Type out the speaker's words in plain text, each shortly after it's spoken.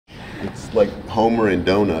It's like Homer and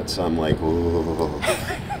donuts. I'm like, whoa,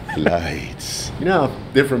 lights. You know how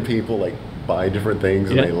different people like buy different things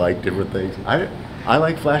and they like different things? I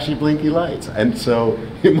like flashy, blinky lights. And so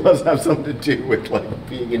it must have something to do with like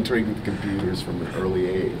being intrigued with computers from an early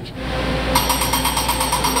age.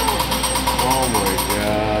 Oh my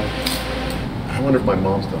God. I wonder if my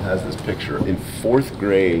mom still has this picture. In 4th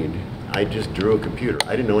grade, I just drew a computer.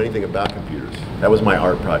 I didn't know anything about computers. That was my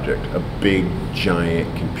art project. A big,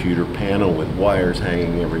 giant computer panel with wires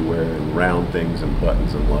hanging everywhere and round things and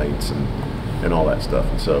buttons and lights and all that stuff.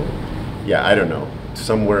 And so, yeah, I don't know.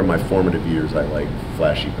 Somewhere in my formative years, I like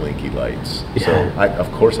flashy, blinky lights. Yeah. So,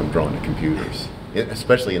 of course, I'm drawn to computers,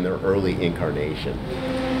 especially in their early incarnation.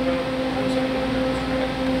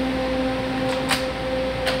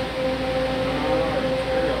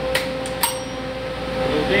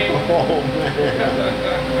 Oh, man.